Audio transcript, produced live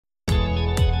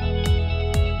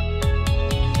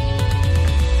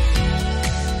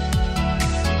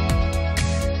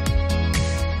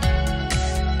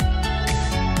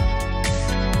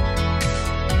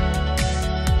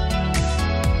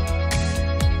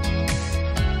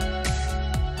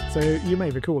So you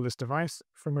may recall this device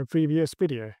from a previous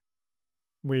video.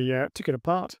 We took it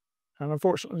apart and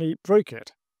unfortunately broke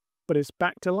it, but it's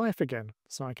back to life again,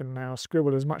 so I can now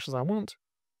scribble as much as I want,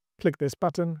 click this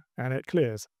button and it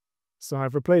clears. So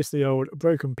I've replaced the old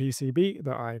broken PCB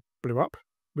that I blew up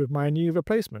with my new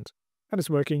replacement, and it's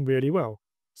working really well.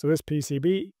 So this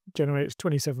PCB generates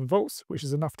 27 volts, which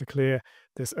is enough to clear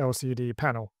this LCD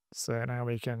panel. So now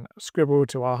we can scribble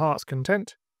to our heart's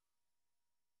content,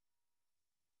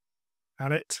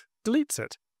 and it deletes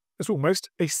it. It's almost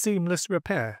a seamless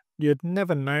repair. You'd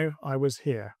never know I was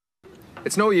here.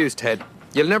 It's no use, Ted.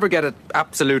 You'll never get it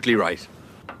absolutely right.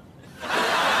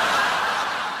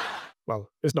 Well,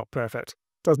 it's not perfect.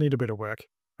 It does need a bit of work.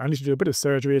 I need to do a bit of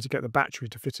surgery to get the battery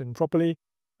to fit in properly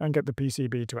and get the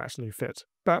PCB to actually fit.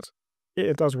 But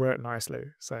it does work nicely.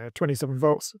 So 27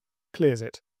 volts clears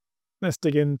it. Let's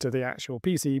dig into the actual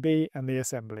PCB and the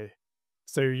assembly.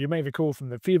 So you may recall from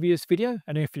the previous video,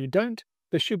 and if you don't,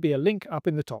 there should be a link up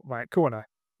in the top right corner.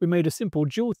 We made a simple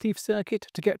Joule thief circuit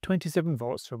to get 27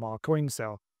 volts from our coin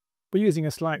cell. We're using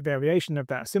a slight variation of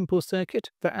that simple circuit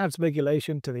that adds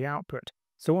regulation to the output.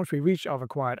 So once we reach our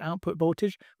required output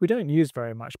voltage, we don't use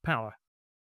very much power.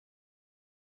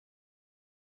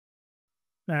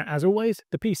 Now, as always,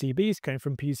 the PCBs came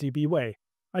from PCB.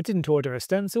 I didn't order a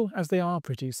stencil as they are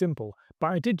pretty simple, but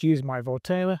I did use my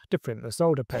Volterra to print the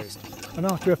solder paste, and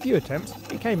after a few attempts,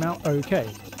 it came out okay.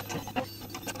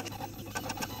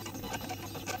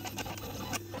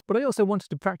 But I also wanted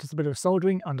to practice a bit of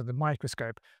soldering under the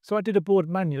microscope, so I did a board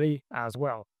manually as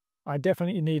well. I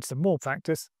definitely need some more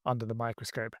practice under the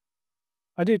microscope.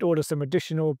 I did order some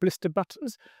additional blister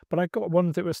buttons, but I got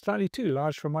one that was slightly too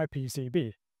large for my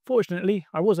PCB. Fortunately,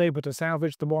 I was able to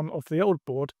salvage the one off the old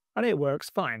board, and it works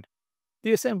fine.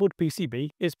 The assembled PCB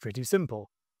is pretty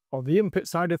simple. On the input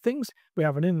side of things, we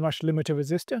have an inrush limiter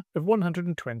resistor of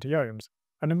 120 ohms,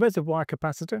 and a reservoir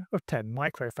capacitor of 10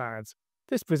 microfarads.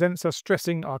 This prevents us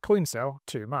stressing our coin cell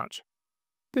too much.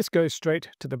 This goes straight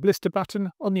to the blister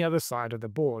button on the other side of the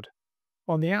board.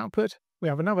 On the output, we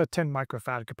have another 10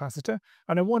 microfarad capacitor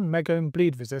and a 1 megohm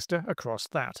bleed resistor across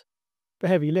that. The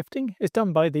heavy lifting is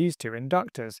done by these two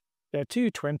inductors. They're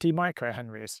 220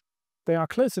 microhenries. They are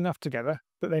close enough together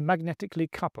that they magnetically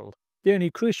couple. The only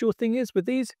crucial thing with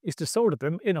these is to solder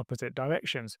them in opposite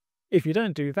directions. If you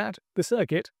don't do that, the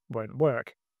circuit won't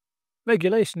work.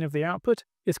 Regulation of the output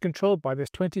is controlled by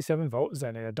this 27 volt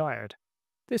Xenon diode.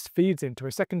 This feeds into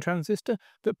a second transistor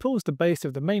that pulls the base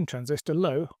of the main transistor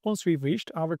low once we've reached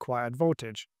our required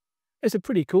voltage. It's a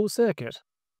pretty cool circuit.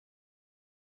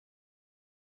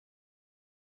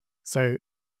 So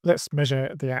let's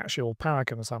measure the actual power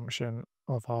consumption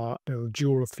of our little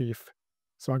Joule thief.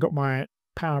 So I got my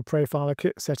power profiler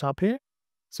kit set up here.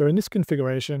 So in this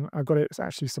configuration, I've got it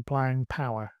actually supplying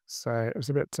power. So it was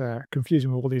a bit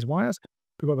confusing with all these wires.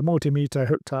 We've got the multimeter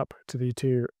hooked up to the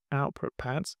two output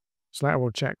pads. So that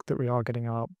will check that we are getting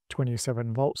our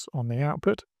 27 volts on the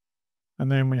output.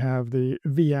 And then we have the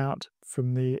V out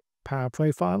from the power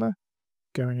profiler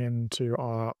going into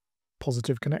our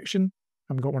positive connection.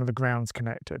 And we've got one of the grounds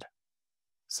connected.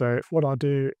 So what I'll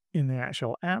do in the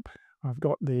actual app, I've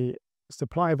got the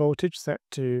supply voltage set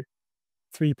to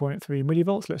 3.3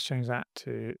 millivolts. Let's change that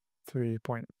to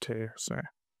 3.2. So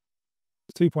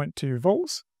 3.2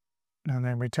 volts. And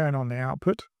then we turn on the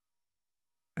output.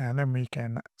 And then we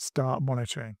can start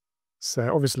monitoring.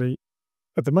 So obviously,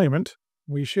 at the moment,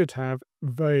 we should have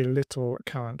very little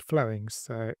current flowing.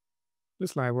 So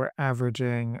looks like we're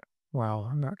averaging,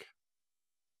 well, look,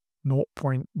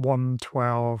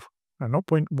 0.112 and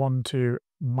 0.12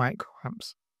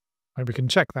 microamps. And we can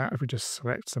check that if we just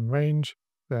select some range,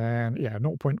 then yeah,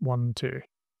 0.12.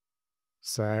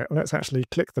 So let's actually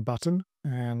click the button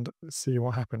and see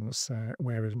what happens. So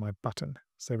where is my button?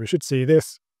 So we should see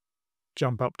this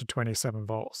jump up to 27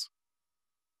 volts.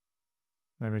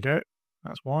 There we go.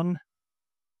 That's 1,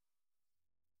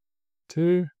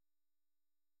 2,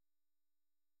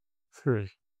 3.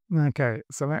 Okay,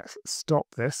 so let's stop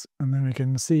this and then we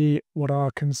can see what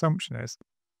our consumption is.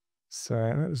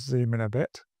 So let's zoom in a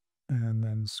bit and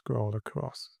then scroll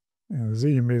across. And the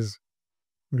zoom is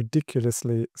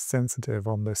ridiculously sensitive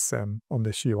on this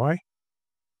UI.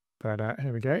 But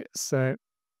here we go. So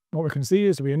what we can see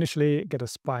is we initially get a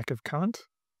spike of current.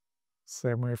 So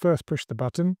when we first push the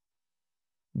button,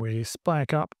 we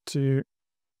spike up to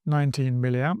 19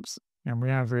 milliamps and we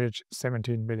average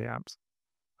 17 milliamps.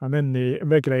 And then the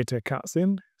regulator cuts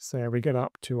in, so we get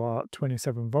up to our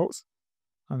 27 volts.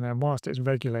 And then whilst it's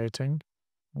regulating,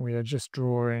 we are just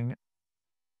drawing,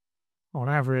 on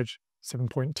average,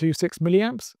 7.26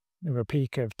 milliamps with a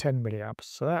peak of 10 milliamps.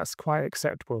 So that's quite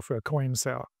acceptable for a coin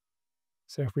cell.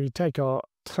 So if we take our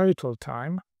total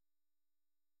time,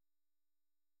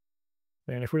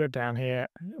 then if we look down here,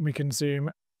 we consume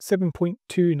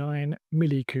 7.29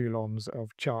 millicoulombs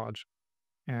of charge,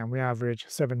 and we average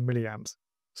 7 milliamps.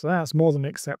 So that's more than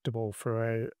acceptable for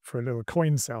a little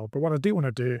coin cell. But what I do want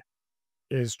to do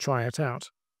is try it out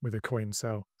with a coin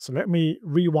cell. So let me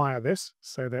rewire this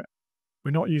so that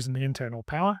we're not using the internal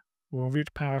power. We'll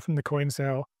route power from the coin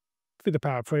cell through the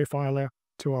power profiler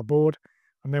to our board,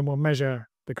 and then we'll measure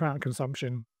the current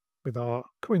consumption with our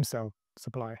coin cell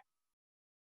supply.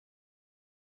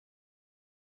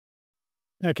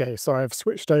 Okay, so I've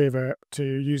switched over to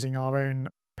using our own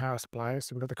power supply.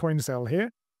 So we've got the coin cell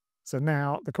here. So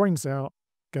now the coin cell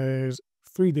goes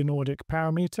through the Nordic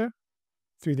power meter,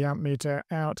 through the amp meter,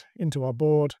 out into our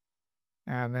board,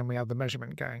 and then we have the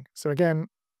measurement going. So again,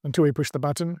 until we push the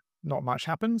button, not much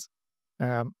happens.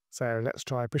 So let's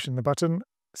try pushing the button,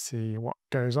 see what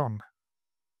goes on.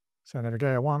 So there we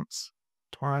go, once,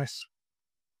 twice,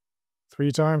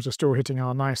 3 times. We're still hitting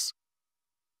our nice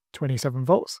 27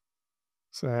 volts.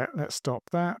 So let's stop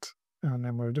that, and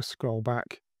then we'll just scroll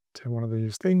back to one of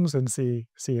these things and see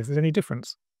if there's any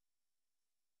difference.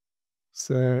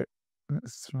 So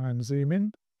let's try and zoom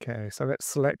in. Okay, so let's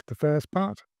select the first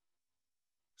part.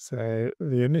 So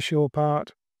the initial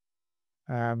part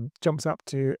jumps up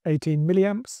to 18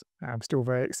 milliamps, still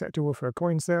very acceptable for a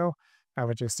coin cell,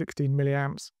 averages 16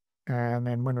 milliamps, and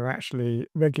then when we're actually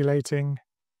regulating,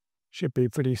 should be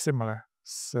pretty similar.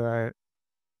 So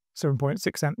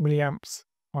 7.6 milliamps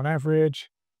on average,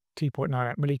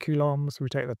 2.98 millicoulombs. We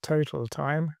take the total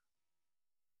time,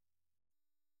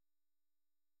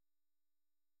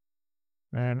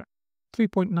 and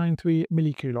 3.93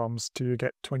 millicoulombs to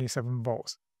get 27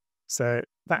 volts. So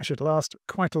that should last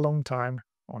quite a long time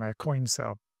on a coin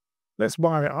cell. Let's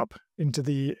wire it up into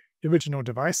the original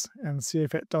device and see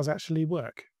if it does actually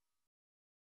work.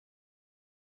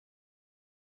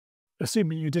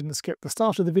 Assuming you didn't skip the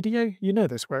start of the video, you know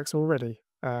this works already.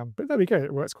 But there we go,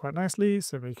 it works quite nicely,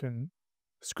 so we can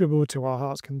scribble to our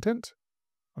heart's content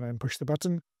and then push the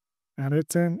button and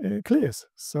it clears.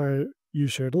 So you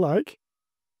should like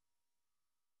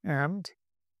and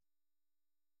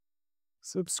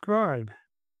subscribe.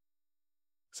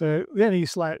 So the only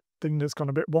slight thing that's gone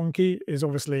a bit wonky is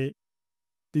obviously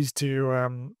these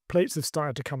two plates have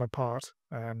started to come apart.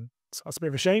 So that's a bit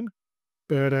of a shame,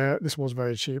 but this was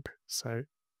very cheap, so it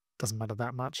doesn't matter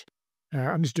that much.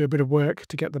 I need to do a bit of work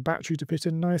to get the battery to fit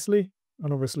in nicely,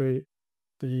 and obviously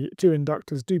the 2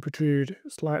 inductors do protrude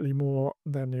slightly more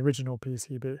than the original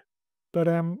PCB. But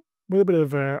with a bit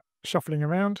of shuffling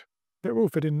around, it will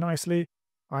fit in nicely.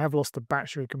 I have lost the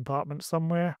battery compartment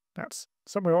somewhere. That's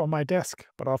somewhere on my desk,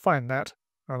 but I'll find that,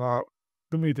 and I'll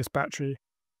remove this battery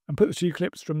and put the 2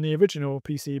 clips from the original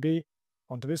PCB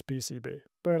onto this PCB.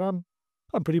 But I'm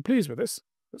pretty pleased with this.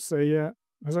 It's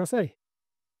as I say,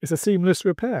 it's a seamless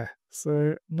repair,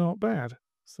 so not bad.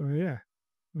 So yeah,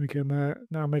 we can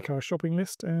now make our shopping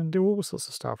list and do all sorts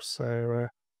of stuff. So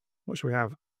what should we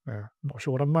have? Not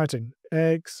sure what I'm writing.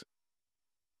 Eggs.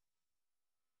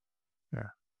 Yeah.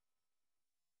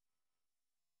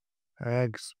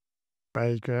 Eggs,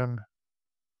 bacon.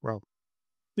 Well,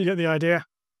 you get the idea.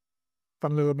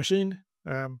 Fun little machine.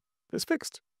 It's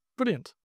fixed. Brilliant.